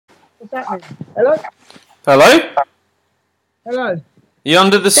What's happening? Hello? Hello? Hello? You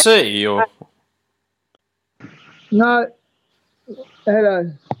under the sea, or No.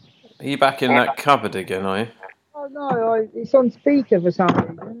 Hello? are you back in that cupboard again, are you? Oh, no, it's on speaker for some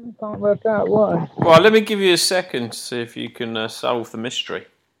reason. I can't work out why. Well, let me give you a second to see if you can solve the mystery.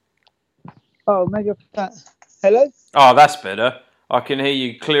 Oh, maybe I can't. Hello? Oh, that's better. I can hear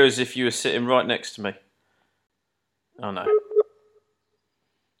you clear as if you were sitting right next to me. Oh, no.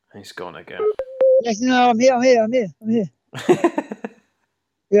 He's gone again. Yes, no, I'm here.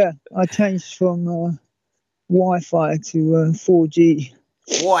 Yeah, I changed from Wi-Fi to 4G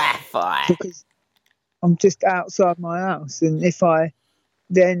Wi-Fi. because I'm just outside my house, and if I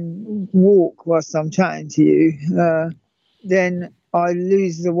then walk whilst I'm chatting to you, then I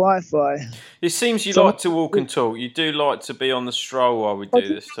lose the Wi-Fi. It seems you So like to walk and talk. You do like to be on the stroll while we I do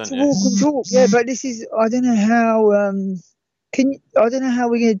do this, like don't to you? walk and talk, yeah, but this is I don't know how I don't know how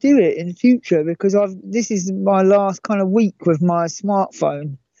we're going to do it in the future because this is my last kind of week with my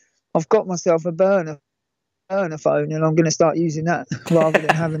smartphone. I've got myself a burner phone, and I'm going to start using that rather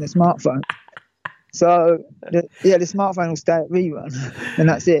than having a smartphone. So the smartphone will stay at rerun, and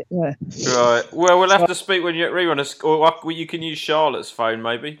that's it. Yeah. Right. Well, we'll have to speak when you're at rerun, or you can use Charlotte's phone,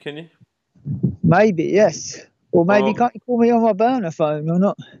 maybe. Can you? Maybe yes, or maybe Or, can't you call me on my burner phone or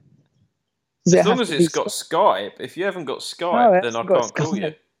not? Does as it long have as to be it's got Skype. If you haven't got No, Skype, it then I hasn't got can't call you.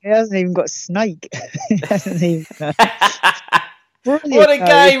 Skype. It hasn't even got Snake. It hasn't even. Brilliant. What a though.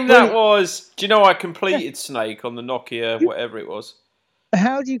 game It's that brilliant. was! Do you know I completed Snake on the Nokia, whatever it was?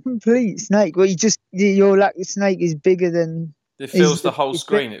 How do you complete Snake? Well, your lack of Snake is bigger than. It fills the whole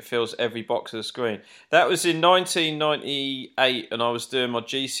screen. It fills every box of the screen. That was in 1998, and I was doing my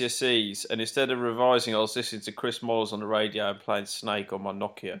GCSEs. And instead of revising, I was listening to Chris Moyles on the radio and playing Snake on my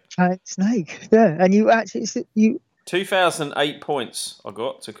Nokia. Snake, yeah, and you actually 2008 points I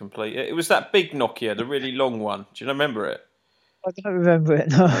got to complete it. It was that big Nokia, the really long one. Do you remember it? I don't remember it.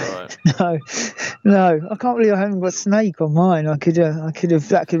 No, Right. no. I can't believe I haven't got Snake on mine. I could have. That could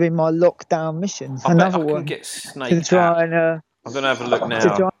have been my lockdown mission. I Another bet I can one get Snake to try app. and. I'm going to have a look To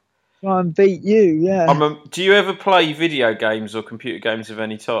now. try and beat you. Yeah. Do you ever play video games or computer games of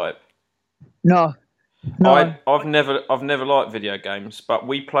any type? No. I've never liked video games, but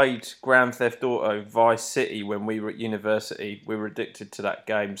we played Grand Theft Auto Vice City when we were at university. We were addicted to that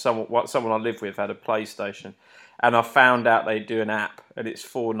game. Someone I lived with had a PlayStation, and I found out they do an app, and it's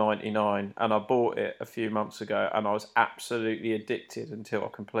 $4.99, and I bought it a few months ago, and I was absolutely addicted until I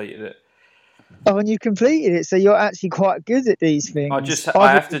completed it. Oh, and you completed it, so you're actually quite good at these things.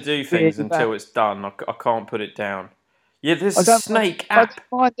 I have to do things until it's done. I can't put it down. Yeah, there's a Snake app. I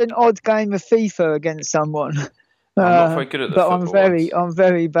find an odd game of FIFA against someone. I'm not very good at the football ones. I'm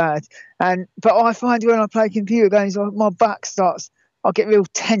very bad. But I find when I play computer games, my back I get real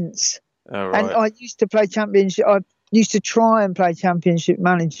tense. Oh, right. And I used to play Championship. I used to try and play Championship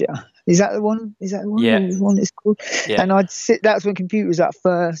Manager. Is that the one? Yeah. The one it's called. Yeah. And that's when computers at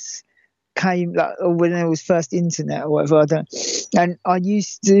first came, or when there was first internet or whatever. I don't. And I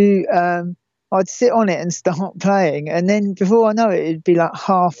used to. I'd sit on it and start playing, and then before I know it, it'd be like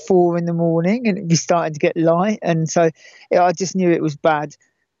 4:30 in the morning, and it'd be starting to get light, and so I just knew it was bad.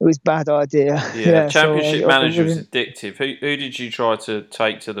 It was a bad idea. Yeah, Championship Manager was addictive. Who did you try to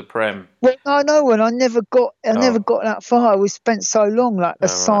take to the Prem? Well, no one. I never got that far. We spent so long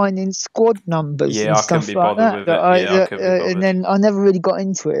assigning squad numbers and stuff like that. I couldn't be bothered. And then I never really got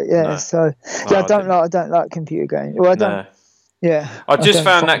into it. Yeah, no. So I don't like computer games. Well, I don't. No. Yeah, I just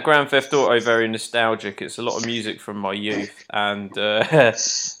found that Grand Theft Auto very nostalgic. It's a lot of music from my youth, and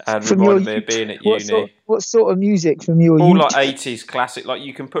reminded me of being at uni. What sort of music from your youth? All like 80s classic. Like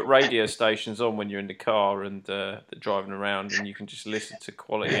you can put radio stations on when you're in the car and driving around, and you can just listen to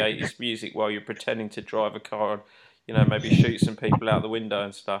quality 80s music while you're pretending to drive a car and maybe shoot some people out the window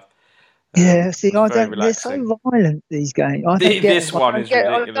and stuff. Yeah, see, I don't. They're so violent, these games. I don't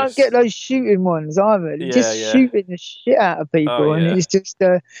get those shooting ones either. Shooting the shit out of people, and it's just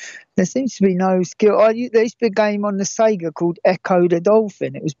there seems to be no skill. There used to be a game on the Sega called Echo the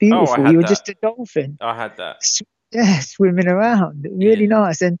Dolphin. It was beautiful. You were just a dolphin. I had that. Yeah, swimming around, really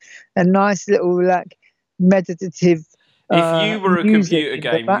nice and nice little meditative. If you were a computer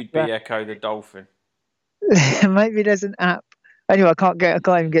game, you'd be Echo the Dolphin. Maybe there's an app. Anyway, I can't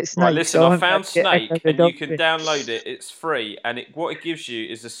even get Snake. Right, listen, so I I'm found about to get Snake, Echo the and you can Dolphin. download it. It's free, and what it gives you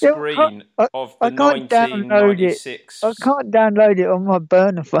is a Yeah, screen of the I can't download it. 1996. I can't download it on my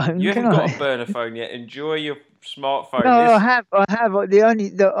burner phone, You can haven't got a I? burner phone yet. Enjoy your No, smartphone. I have. The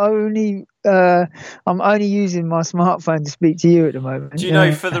only. I'm only using my smartphone to speak to you at the moment. Do you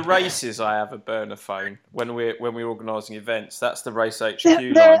know for the races I have a burner phone when we're organising events? That's the Race HQ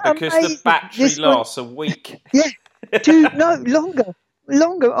They're line because the amazing. battery This one, lasts a week. yeah, no longer.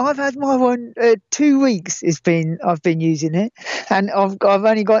 Longer. I've had my one 2 weeks. I've been using it, and I've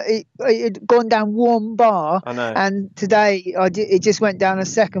only got it. It had gone down one bar, I know. and today it just went down a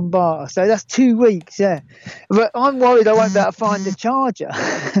second bar. So that's 2 weeks. Yeah, but I'm worried I won't be able to find the charger.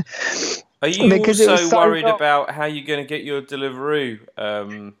 Are you because it was also so worried long. about how you're going to get your Deliveroo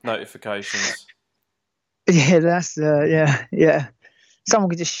notifications? Yeah, that's yeah. Someone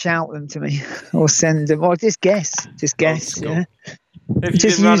could just shout them to me or send them, or just guess. Yeah. Have you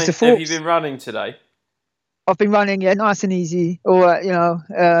Just been use running? the Have you force. been running today? I've been running, yeah, nice and easy, or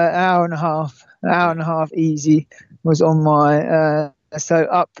hour and a half easy was on my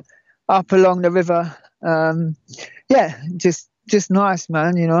so up along the river. Yeah, just nice,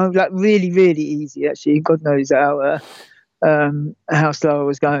 man. Like really, really easy. Actually, God knows how slow I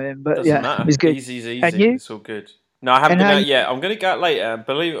was going, but Doesn't yeah, matter. it was good. Easy's And easy. you? It's all good. No, I haven't And been how out you? yet. I'm going to go out later. And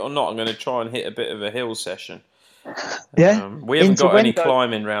believe it or not, I'm going to try and hit a bit of a hill session. Yeah. We haven't Into got any Wendo.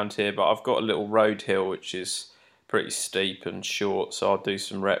 climbing around here, but I've got a little road hill which is pretty steep and short, so I'll do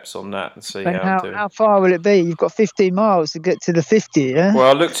some reps on that and see And how I'm doing. how far will it be? You've got 15 miles to get to the 50, yeah? Well,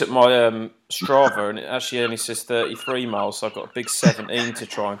 I looked at my Strava and it actually only says 33 miles, so I've got a big 17 to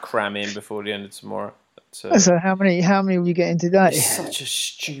try and cram in before the end of tomorrow. So how many will you get in today? It's such a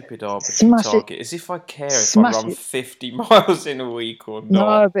stupid arbitrary Smash target. As if I care if I run 50 miles in a week or not.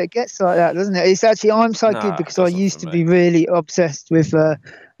 No, but it gets like that, doesn't it? It's actually, I'm so good because I used to be really obsessed with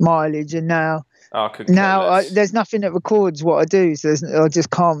mileage, and now there's nothing that records what I do, so I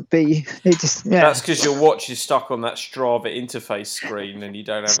just can't be. It just That's because your watch is stuck on that Strava interface screen, and you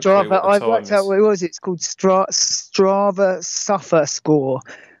don't have a clue what the time I worked out what it was. It's called Strava Suffer Score,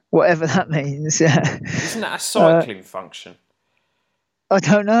 whatever that means. Yeah. Isn't that a cycling function? I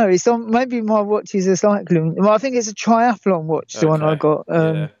don't know. It's on. Maybe my watch is a cycling. Well, I think it's a triathlon watch. The one I got.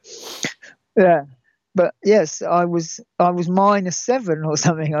 Yeah. But yes, I was -7 or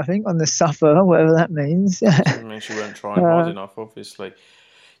something. I think on the Suffer, whatever that means. It means you weren't trying hard enough, obviously.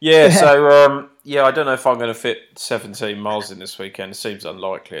 Yeah. So I don't know if I'm going to fit 17 miles in this weekend. It seems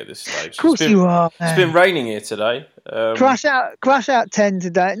unlikely at this stage. Of course you are. Man. It's been raining here today. Crash out 10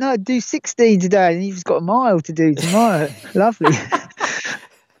 today. No, do 16 today, and you've just got a mile to do tomorrow. Lovely.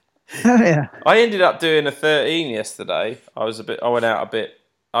 Oh, yeah. I ended up doing a 13 yesterday. I went out a bit.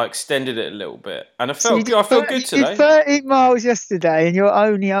 I extended it a little bit, and I felt good. I felt good today. You did 30 miles yesterday, and you're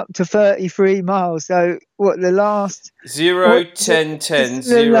only up to 33 miles. So what? The last 0, 10, 10,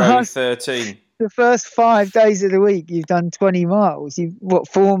 0, 13. The first 5 days of the week, you've done 20 miles.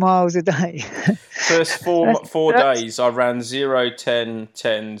 4 miles a day? First four days, I ran 0, 10,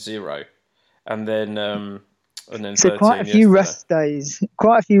 10, 0, and then so quite a few rest days.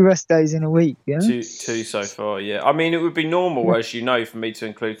 Quite a few rest days in a week, yeah? Two so far, yeah. I mean, it would be normal, as you know, for me to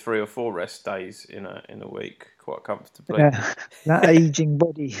include 3 or 4 rest days in a week, quite comfortably. Yeah, that ageing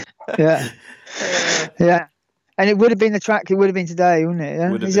body. Yeah. Yeah. And it would have been the track, it would have been today, wouldn't it?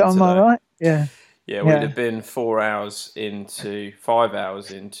 Yeah? Is it on my right? Yeah. Yeah, we'd have been 5 hours into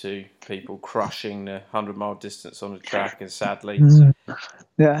people crushing the 100-mile distance on the track, and sadly,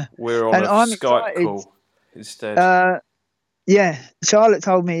 we're on a Skype call instead. Yeah, Charlotte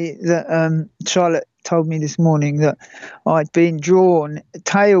told me this morning that I'd been drawn.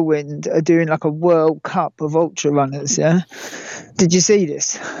 Tailwind are doing like a World Cup of ultra runners. Yeah, did you see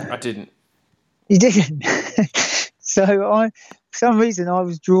this? I didn't. You didn't. So for some reason I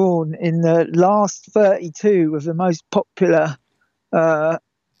was drawn in the last 32 of the most popular ultra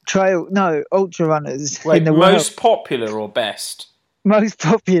runners in the world. Most popular or best? Most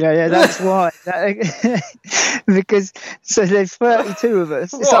popular, yeah, that's why. Because there's 32 of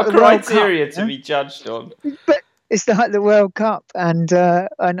us. It's what like a criteria to be judged on? But it's like the World Cup, and in the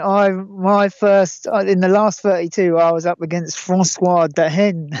last 32, I was up against Francois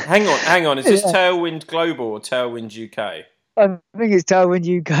Dehaene. Hang on. Is this Tailwind Global or Tailwind UK? I think it's Tailwind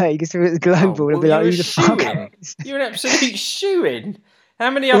UK, because if it was global, it'd be like, who the fuck? You're an absolute shoo-in. How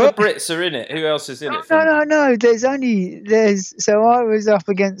many other Brits are in it? Who else is in it? No. So I was up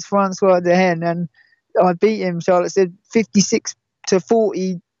against Francois Dehaene, and I beat him. Charlotte said 56 to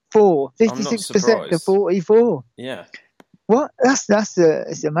 44, 56% to 44. Yeah. What? It's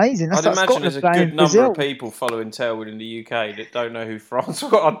amazing. That's I'd like imagine there's Scotland a playing good number Brazil. of people following Tailwood in the UK that don't know who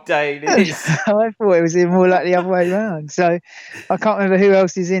Francois Dane is. I thought it was more like the other way around. So I can't remember who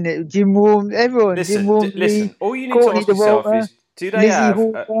else is in it. Jim Warm, everyone. Jim Warmsley, Listen. All you need to Courtney ask yourself DeWalter, is, Lizzie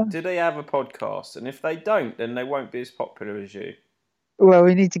Hawker. do they have a podcast? And if they don't, then they won't be as popular as you. Well,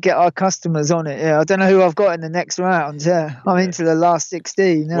 we need to get our customers on it. Yeah, I don't know who I've got in the next round. Yeah, I'm into the last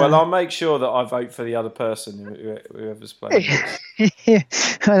 16. Yeah. Well, I'll make sure that I vote for the other person, whoever's playing. Yeah,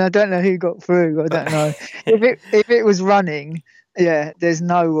 and I don't know who got through. I don't know. if it was running, yeah, there's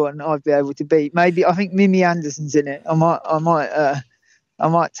no one I'd be able to beat. Maybe I think Mimi Anderson's in it. I might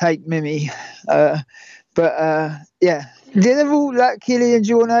take Mimi. Yeah, they're all like Killian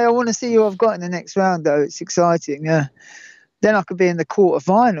Jornet. I want to see who I've got in the next round, though. It's exciting. Yeah. Then I could be in the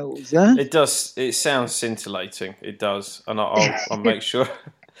quarterfinals. Yeah? It does. It sounds scintillating. It does, and I'll make sure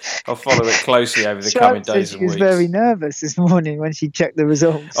I'll follow it closely over the coming days and weeks. She was very nervous this morning when she checked the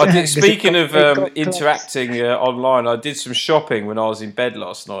results. Speaking of interacting online, I did some shopping when I was in bed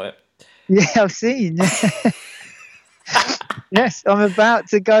last night. Yeah, I've seen. Yes, I'm about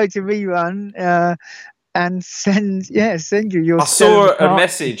to go to rerun. And send you your. I saw a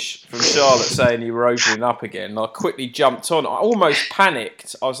message from Charlotte saying you were opening up again. And I quickly jumped on. I almost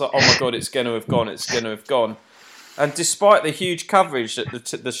panicked. I was like, "Oh my god, it's going to have gone! It's going to have gone!" And despite the huge coverage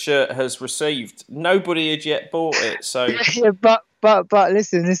that the shirt has received, nobody had yet bought it. So, yeah, but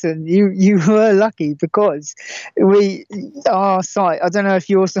listen, you were lucky because our site. I don't know if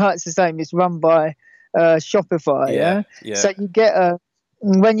your site's the same. It's run by Shopify. Yeah. So you get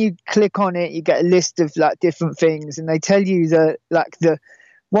when you click on it, you get a list of like different things, and they tell you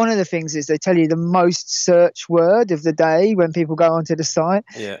one of the things is they tell you the most search word of the day when people go onto the site.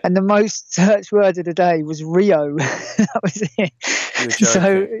 Yeah. And the most search word of the day was Rio. That was it.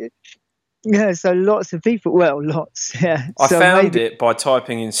 So lots of people. Well, lots. Yeah. I found it by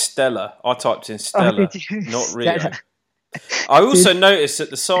typing in Stella. I typed in Stella, not Rio. Stella. I also noticed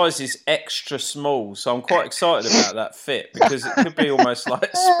that the size is extra small, so I'm quite excited about that fit because it could be almost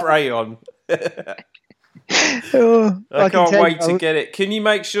like spray on. I can't wait to get it. Can you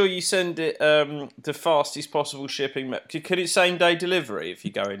make sure you send it the fastest possible shipping? Could it same day delivery if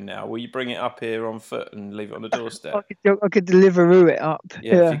you go in now? Will you bring it up here on foot and leave it on the doorstep? I could deliver it up.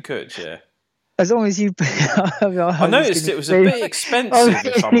 Yeah, if you could, yeah. As long as you... I noticed it was a bit expensive,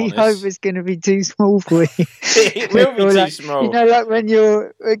 if I'm honest. I hope it's going to be too small for you. It will be too small. You know, like when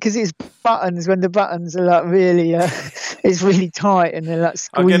you're... Because it's buttons, when the buttons are like really... it's really tight and they're like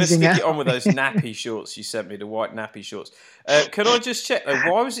squeezing. I'm going to stick out. it on with those nappy shorts you sent me, the white nappy shorts. Can I just check, though,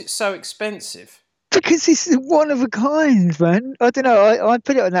 why was it so expensive? Because it's one of a kind, man. I don't know. I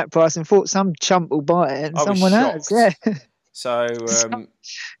put it on that price and thought some chump will buy it, and someone has. Yeah. So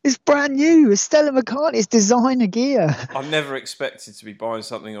it's brand new. It's Stella McCartney. It's designer gear. I never expected to be buying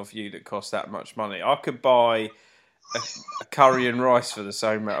something off you that cost that much money. I could buy a curry and rice for the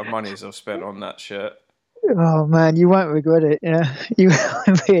same amount of money as I've spent on that shirt. Oh man, you won't regret it. Yeah, you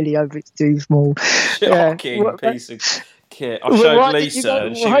really hope it's too small. Shocking piece of kit. I showed Lisa,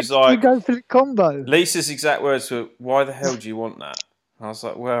 and she was like, "You go for the combo." Lisa's exact words were, "Why the hell do you want that?" I was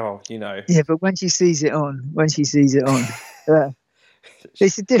like, "Well, you know." Yeah, but when she sees it on, yeah,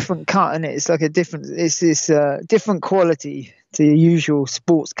 it's a different cut, and it's like a different. It's this different quality to your usual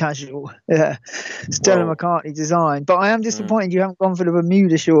sports casual. Yeah, Stella McCartney design. But I am disappointed you haven't gone for the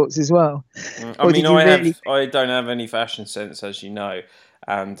Bermuda shorts as well. I mean, I don't have any fashion sense, as you know,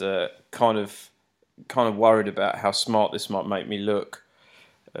 and kind of worried about how smart this might make me look.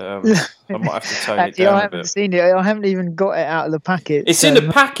 I might have to tone it down a bit. I haven't seen it. I haven't even got it out of the packet. It's in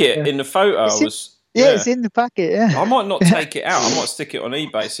the packet in the photo. It's in the packet. Yeah, I might not take it out. I might stick it on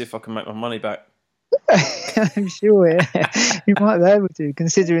eBay, see if I can make my money back. I'm sure you might be able to,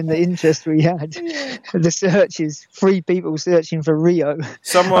 considering the interest we had. The searches, 3 people searching for Rio.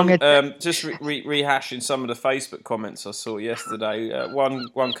 Someone just rehashing some of the Facebook comments I saw yesterday.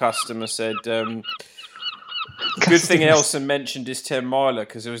 One customer said, "Good thing Elson mentioned his 10 miler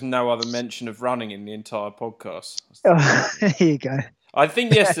because there was no other mention of running in the entire podcast." There you go. I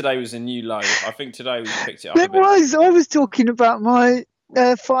think yesterday was a new low. I think today we picked it up. I was talking about my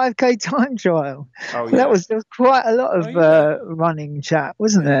 5K time trial. Oh, yeah. There was quite a lot of running chat,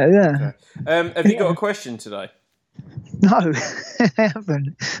 wasn't there? Yeah. Okay. Have you got a question today? No, I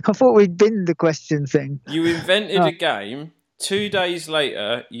haven't. I thought we'd been the question thing. You invented a game. 2 days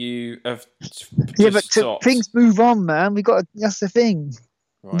later, you have stopped. Things move on, man. That's the thing.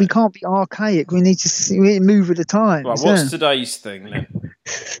 Right. We can't be archaic. We need to move with the times. Right, what's today's thing then?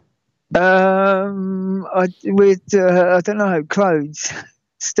 I don't know, clothes.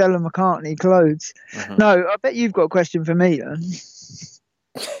 Stella McCartney clothes. Mhm. No, I bet you've got a question for me then.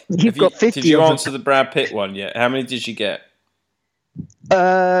 You've got 50 Did you of them. answer the Brad Pitt one yet? How many did you get?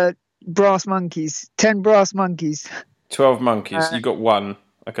 Brass monkeys. 10 brass monkeys. 12 monkeys. You got one.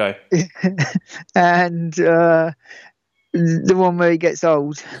 Okay. And the one where he gets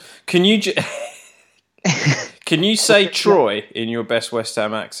old. Can you can you say Troy in your best West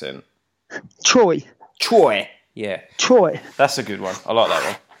Ham accent? Troy. Yeah. Troy. That's a good one. I like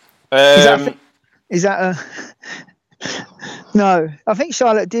that one. Is that a... No, I think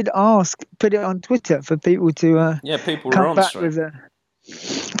Charlotte did put it on Twitter for people to people were come back answering. with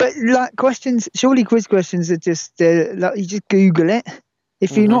but like questions, surely quiz questions are just like you just Google it.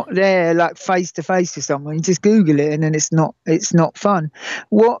 If you're not there like face to face with someone, you just Google it, and then it's not fun.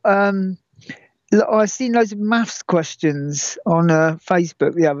 What I've seen loads of maths questions on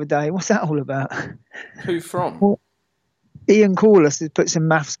Facebook the other day. What's that all about? Who from? Ian Corliss has put some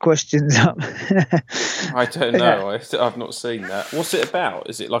maths questions up. I don't know. I've not seen that. What's it about?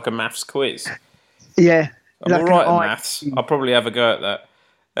 Is it like a maths quiz? Yeah. I'm like all right at maths. I'll probably have a go at that.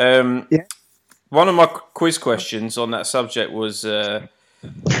 Yeah. One of my quiz questions on that subject was... on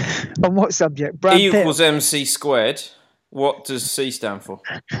what subject? Brad E Pitt. equals MC squared. What does C stand for?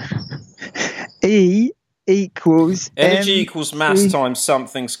 E equals... Energy equals mass times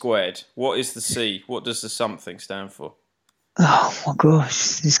something squared. What is the C? What does the something stand for? Oh my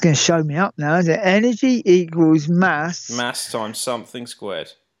gosh, it's going to show me up now, is it? Energy equals mass. Mass times something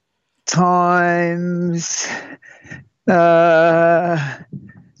squared. Times carrots.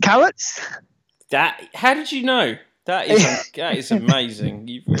 How did you know? That is amazing.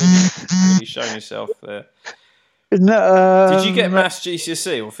 You've really shown yourself there. No, did you get maths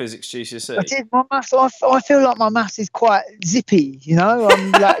GCSE or physics GCSE? I did. My maths. I feel like my maths is quite zippy. You know,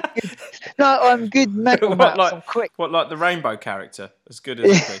 I'm like, good, no, I'm good mental maths. I'm quick. What, like the rainbow character? As good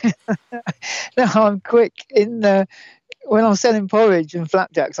as it No, I'm quick in the when I'm selling porridge and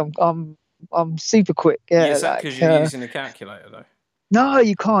flapjacks. I'm super quick. Yeah, is that because you're using a calculator though? No,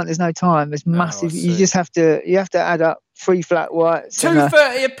 you can't. There's no time. There's massive. You just have to. You have to add up 3 flat whites.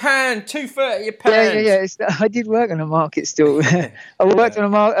 £2.30 a pound. £2.30 a pound. Yeah. I did work on a market stall. I worked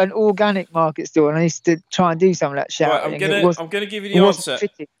on an organic market stall, and I used to try and do some of that shouting. Right, I'm gonna give you the answer.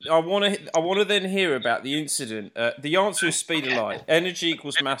 I want to then hear about the incident. The answer is speed of light. Energy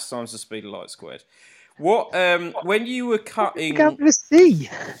equals mass times the speed of light squared. What? When you were cutting. It began with a C.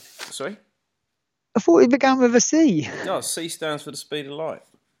 Sorry. I thought it began with a C. No, C stands for the speed of light.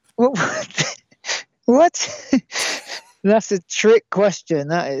 What? That's a trick question,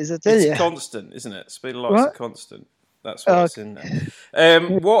 that is, I tell you. It's constant, isn't it? Speed of light's a constant. That's what's in there.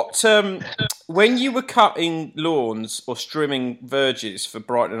 When you were cutting lawns or strimming verges for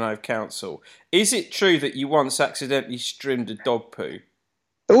Brighton and Hove Council, is it true that you once accidentally strimmed a dog poo?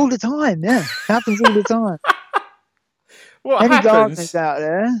 All the time, yeah. Happens all the time. Any gardeners out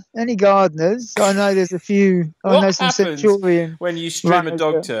there? Any gardeners? I know there's a few. I know some Centurion. When you strim a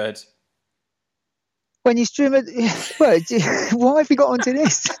dog turd? When you strim it, why have you got onto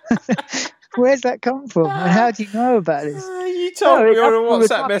this? Where's that come from? And how do you know about this? You told me on a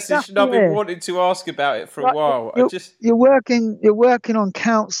WhatsApp message, and I've been wanting to ask about it for a while. You're working on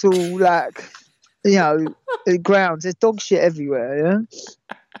council, like, grounds. There's dog shit everywhere, yeah.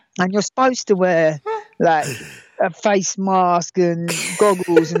 And you're supposed to wear like a face mask and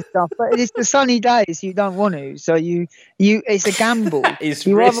goggles and stuff, but it's the sunny days, you don't want to. So you it's a gamble.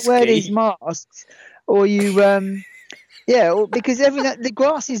 You either wear these masks, or you because the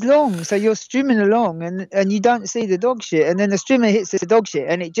grass is long, so you're strimming along and you don't see the dog shit, and then the strimmer hits the dog shit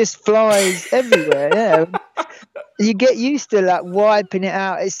and it just flies everywhere. Yeah. You get used to like wiping it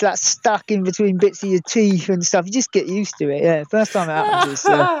out. It's like stuck in between bits of your teeth and stuff. You just get used to it. Yeah. First time it happens, it's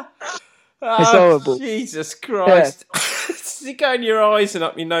horrible. Jesus Christ. Does it go in your eyes and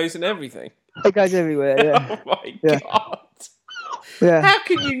up your nose and everything? It goes everywhere, yeah. Oh my God. Yeah. How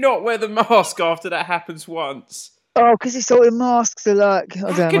can you not wear the mask after that happens once? Oh, because it's all the masks are like...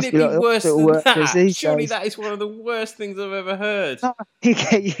 How can it be worse than that? Surely that is one of the worst things I've ever heard. No, you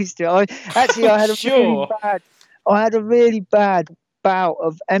get used to it. I had a really bad bout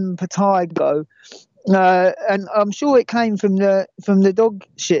of impetigo. And I'm sure it came from the dog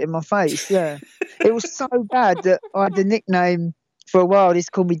shit in my face. Yeah, it was so bad that I had the nickname for a while. They used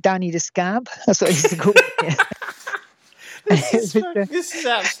to call me Danny the Scab. That's what they used to call me. This is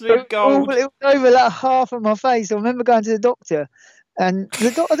absolute gold. It was over like half of my face. I remember going to the doctor, and I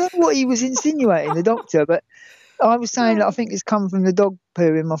don't know what he was insinuating, the doctor, but I was saying that I think it's come from the dog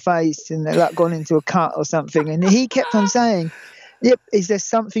poo in my face and like gone into a cut or something. And he kept on saying, "Yep, is there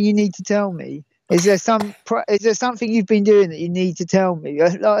something you need to tell me?" Is there something you've been doing that you need to tell me?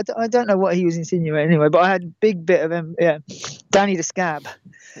 I don't know what he was insinuating anyway, but I had a big bit of him. Yeah, Danny the Scab.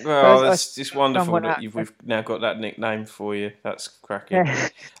 Well, it's wonderful that we've now got that nickname for you. That's cracking. Yeah.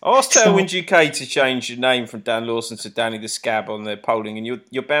 I asked Tailwind UK to change your name from Dan Lawson to Danny the Scab on their polling, and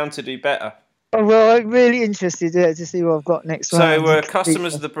you're bound to do better. Oh, well, I'm really interested to see what I've got next round. So,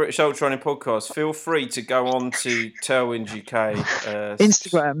 customers of the British Ultra Running podcast, feel free to go on to Tailwind UK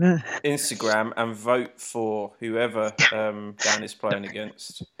Instagram and vote for whoever Dan is playing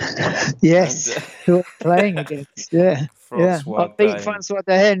against. Yes, who are playing against? Yeah, Francois I beat Francois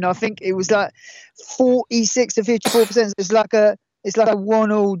Dahen. I think it was like 46 to 54%. It's like a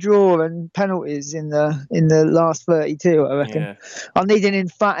 1-1 draw and penalties in the last 32. I reckon. Yeah. I'm needing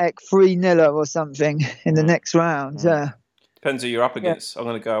emphatic 3-0 or something in the next round. Depends who you're up against. I'm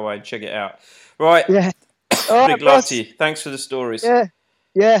going to go away and check it out. Right. Yeah. Big love to you. Thanks for the stories.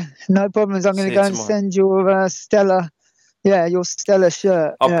 Yeah. No problems. I'm going to go and send your Stella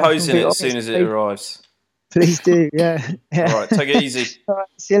shirt. I'll pose in it as soon as it arrives. Please do. Yeah. All right. Take it easy. All right.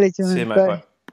 See you later. See you, mate. Bye.